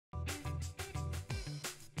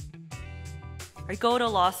I go to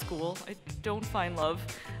law school. I don't find love.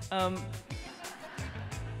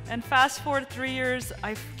 And fast forward 3 years,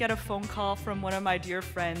 I get a phone call from one of my dear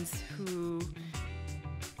friends who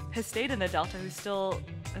has stayed in the Delta, who's still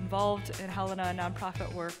involved in Helena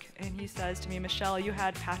nonprofit work, and he says to me, "Michelle, you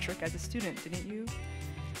had Patrick as a student, didn't you?"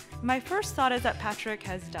 My first thought is that Patrick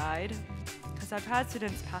has died, because I've had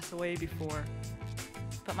students pass away before.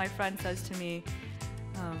 But my friend says to me,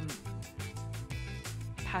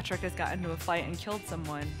 Patrick has gotten into a fight and killed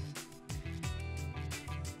someone.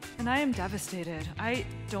 And I am devastated. I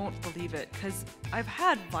don't believe it, because I've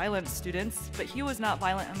had violent students, but he was not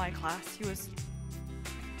violent in my class.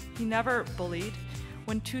 He never bullied.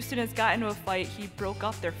 When 2 students got into a fight, he broke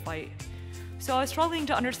up their fight. So I was struggling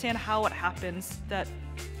to understand how it happens that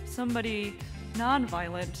somebody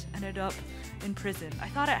non-violent ended up in prison. I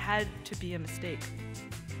thought it had to be a mistake.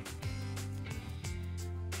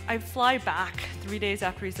 I fly back 3 days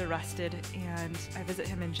after he's arrested, and I visit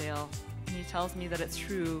him in jail. And he tells me that it's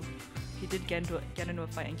true. He did get into a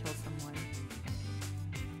fight and kill someone.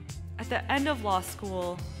 At the end of law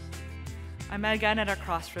school, I'm again at a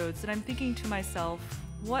crossroads, and I'm thinking to myself,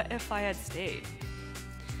 what if I had stayed?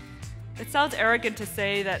 It sounds arrogant to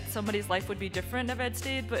say that somebody's life would be different if I had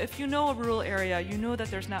stayed, but if you know a rural area, you know that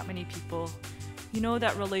there's not many people. You know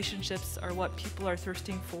that relationships are what people are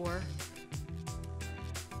thirsting for.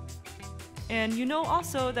 And you know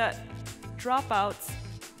also that dropouts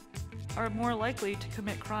are more likely to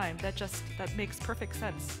commit crime. That makes perfect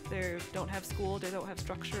sense. They don't have school, they don't have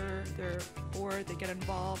structure, they're bored, they get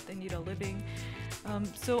involved, they need a living.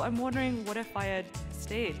 So I'm wondering, what if I had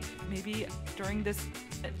stayed? Maybe during this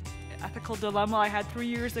ethical dilemma I had 3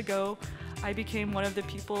 years ago, I became one of the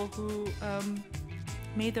people who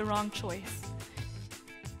made the wrong choice.